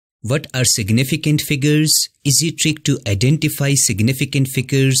What are significant figures? Easy trick to identify significant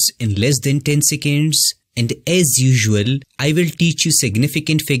figures in less than 10 seconds. And as usual, I will teach you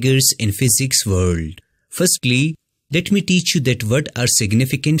significant figures in physics world. Firstly, let me teach you that what are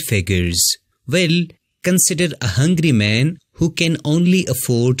significant figures. Well, consider a hungry man who can only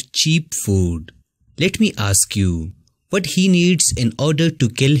afford cheap food. Let me ask you, what he needs in order to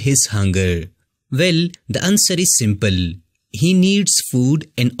kill his hunger? Well, the answer is simple. He needs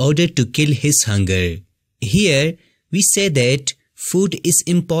food in order to kill his hunger. Here, we say that food is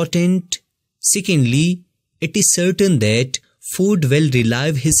important. Secondly, it is certain that food will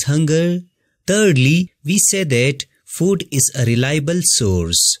relieve his hunger. Thirdly, we say that food is a reliable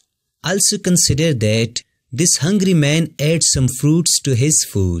source. Also consider that this hungry man adds some fruits to his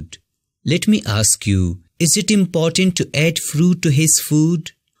food. Let me ask you, is it important to add fruit to his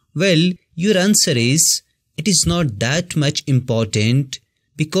food? Well, your answer is, it is not that much important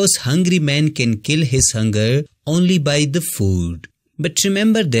because hungry man can kill his hunger only by the food. But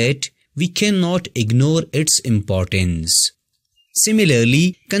remember that we cannot ignore its importance.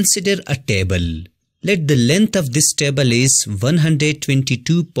 Similarly, consider a table. Let the length of this table is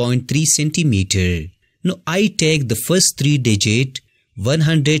 122.3 centimeter. Now I take the first three digit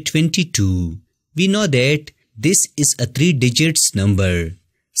 122. We know that this is a 3 digits number.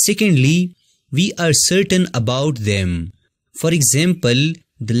 Secondly, we are certain about them. For example,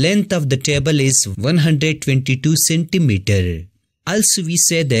 the length of the table is 122 centimeter. Also we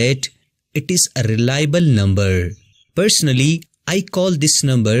say that it is a reliable number. Personally, I call this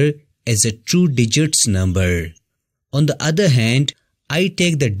number as a true digits number. On the other hand, I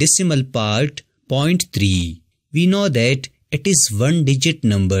take the decimal part 0.3. We know that it is 1 digit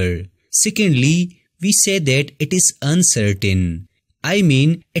number. Secondly, we say that it is uncertain. I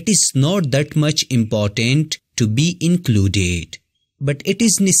mean, it is not that much important to be included. But it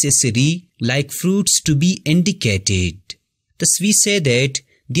is necessary, like fruits, to be indicated. Thus we say that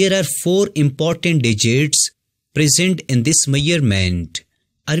there are 4 important digits present in this measurement.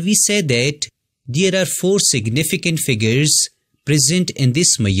 Or we say that there are 4 significant figures present in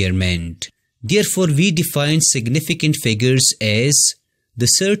this measurement. Therefore, we define significant figures as the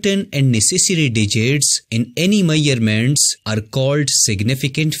certain and necessary digits in any measurements are called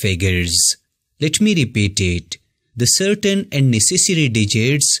significant figures. Let me repeat it. The certain and necessary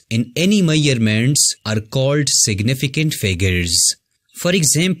digits in any measurements are called significant figures. For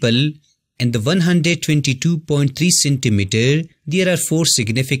example, in the 122.3 centimeter, there are 4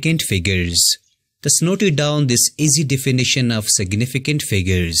 significant figures. Thus note down this easy definition of significant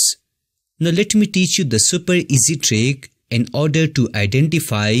figures. Now let me teach you the super easy trick in order to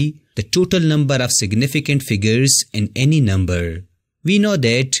identify the total number of significant figures in any number. We know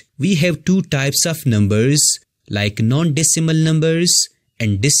that we have 2 types of numbers like non-decimal numbers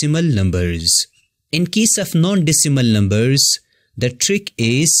and decimal numbers. In case of non-decimal numbers, the trick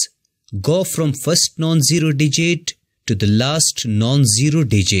is go from first non-zero digit to the last non-zero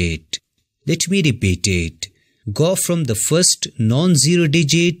digit. Let me repeat it. Go from the first non-zero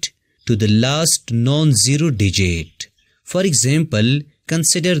digit to the last non-zero digit. For example,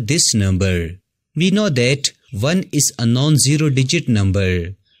 consider this number. We know that 1 is a non-zero digit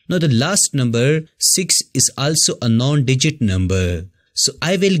number. Now the last number 6 is also a non-digit number. So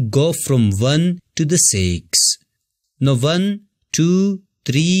I will go from 1 to the 6. Now 1, 2,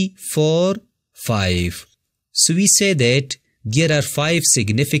 3, 4, 5. So we say that there are 5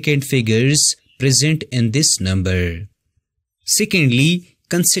 significant figures present in this number. Secondly,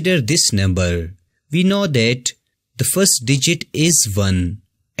 consider this number. We know that the first digit is 1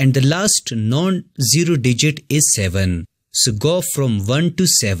 and the last non-zero digit is 7. So go from 1 to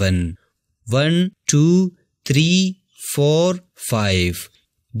 7. 1, 2, 3, 4, 5.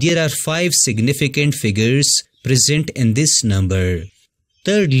 There are 5 significant figures present in this number.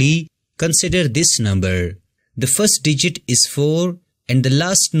 Thirdly, consider this number. The first digit is 4 and the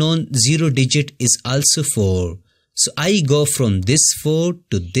last non-zero digit is also 4. So I go from this 4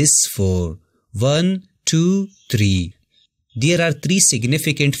 to this 4. 1, 2, 3. There are 3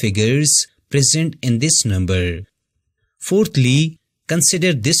 significant figures present in this number. Fourthly,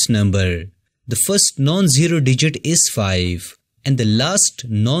 consider this number. The first non-zero digit is 5 and the last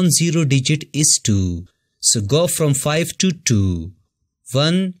non-zero digit is 2. So go from 5 to 2.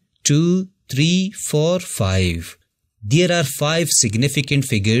 1, 2, 3, 4, 5. There are 5 significant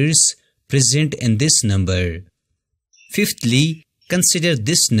figures present in this number. Fifthly, consider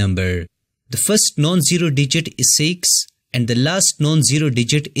this number. The first non-zero digit is 6 and the last non-zero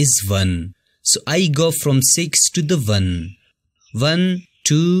digit is 1. So I go from 6 to the 1. 1,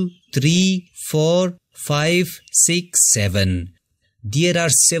 2, 3, 4, 5, 6, 7. There are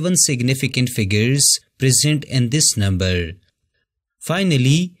 7 significant figures present in this number.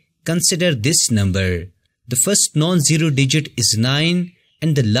 Finally, consider this number. The first non-zero digit is 9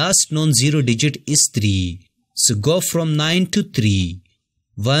 and the last non-zero digit is 3. So go from 9 to 3.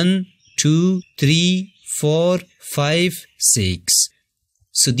 1, 2, 3, 4, 5, 6.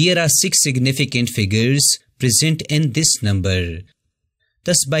 So there are 6 significant figures present in this number.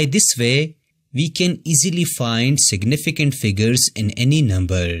 Thus, by this way, we can easily find significant figures in any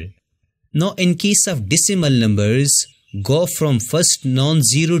number. Now, in case of decimal numbers, go from first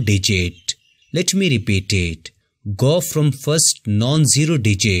non-zero digit. Let me repeat it. Go from first non-zero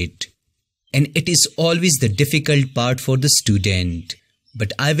digit. And it is always the difficult part for the student.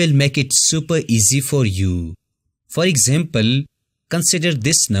 But I will make it super easy for you. For example, consider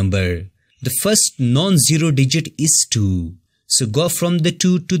this number. The first non-zero digit is 2. So go from the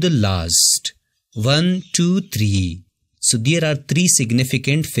 2 to the last. 1, 2, 3. So there are 3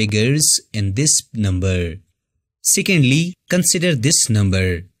 significant figures in this number. Secondly, consider this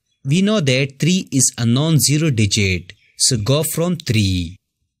number. We know that 3 is a non-zero digit. So go from 3.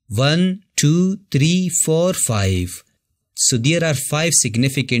 1, 2, 3, 4, 5. So there are 5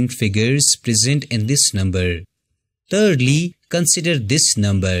 significant figures present in this number. Thirdly, consider this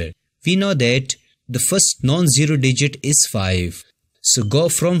number. We know that the first non-zero digit is 5. So go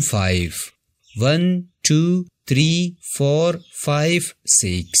from 5. 1, 2, 3, 4, 5,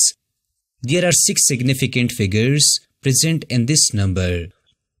 6. There are 6 significant figures present in this number.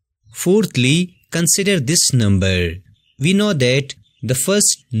 Fourthly, consider this number. We know that the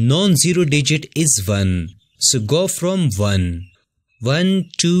first non-zero digit is 1. So go from 1. 1,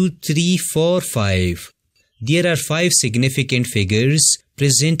 2, 3, 4, 5. There are 5 significant figures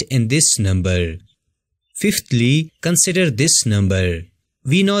present in this number. Fifthly, consider this number.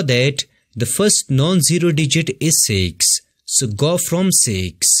 We know that the first non-zero digit is 6. So go from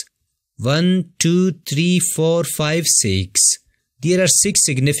 6. 1, 2, 3, 4, 5, 6. There are 6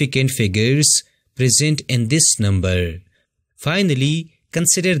 significant figures present in this number. Finally,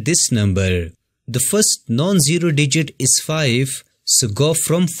 consider this number. The first non-zero digit is 5. So go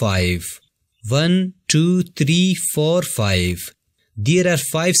from 5. 1, 2, 3, 4, 5. There are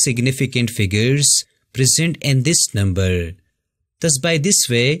 5 significant figures present in this number. Thus, by this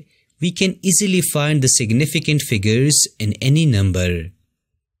way, we can easily find the significant figures in any number.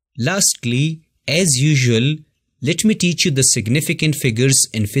 Lastly, as usual, let me teach you the significant figures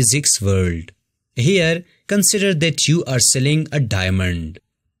in physics world. Here, consider that you are selling a diamond.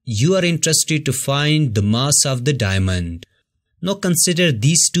 You are interested to find the mass of the diamond. Now consider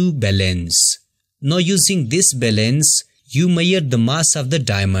these two balance. Now using this balance, you measure the mass of the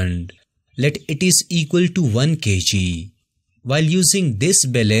diamond. Let it is equal to 1 kg. While using this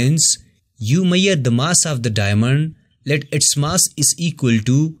balance, you measure the mass of the diamond. Let its mass is equal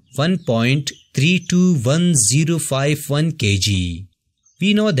to 1.321051 kg.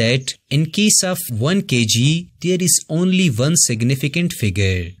 We know that in case of 1 kg, there is only one significant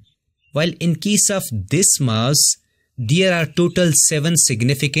figure. While in case of this mass, there are total 7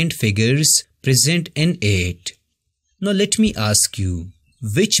 significant figures present in it. Now let me ask you,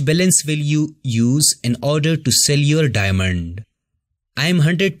 which balance will you use in order to sell your diamond? I am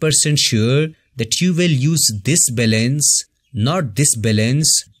 100% sure that you will use this balance, not this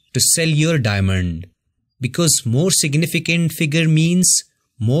balance, to sell your diamond. Because more significant figure means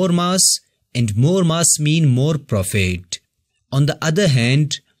more mass, and more mass mean more profit. On the other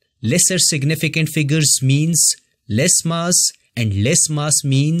hand, lesser significant figures means less mass, and less mass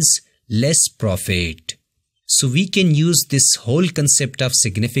means less profit. So we can use this whole concept of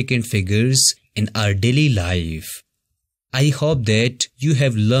significant figures in our daily life. I hope that you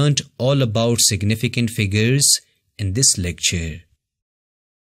have learned all about significant figures in this lecture.